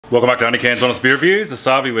Welcome back to OnlyCans Honest Beer Reviews. This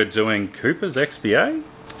Savi we're doing Cooper's XPA.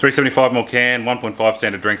 375ml can, 1.5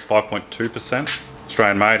 standard drinks, 5.2%.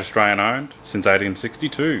 Australian made, Australian owned, since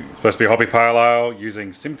 1862. Supposed to be a hoppy pale ale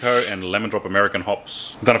using Simcoe and Lemon Drop American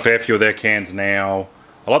hops. I've done a fair few of their cans now.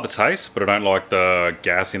 I like the taste, but I don't like the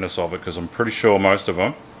gassiness of it because I'm pretty sure most of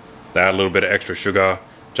them, they add a little bit of extra sugar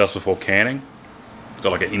just before canning. It's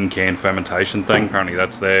got like an in-can fermentation thing. Apparently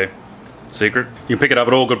that's their secret. You can pick it up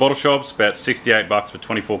at all good bottle shops, about 68 bucks for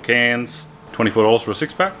 24 cans, $24 for a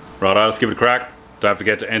 6-pack. Righto, let's give it a crack. Don't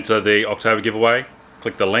forget to enter the October giveaway.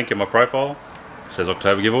 Click the link in my profile. It says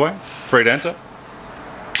October giveaway. Free to enter.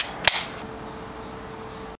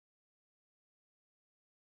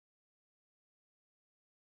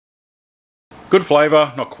 Good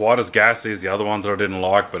flavour, not quite as gassy as the other ones that I didn't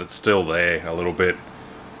like, but it's still there a little bit.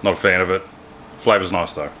 Not a fan of it. Flavour's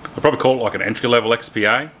nice though. I'd probably call it like an entry level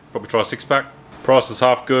XPA. Probably try a 6-pack. Price is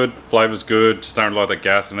half good, flavour's good, just don't like that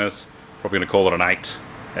gassiness. Probably going to call it an 8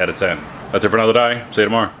 out of 10. That's it for another day. See you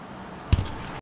tomorrow.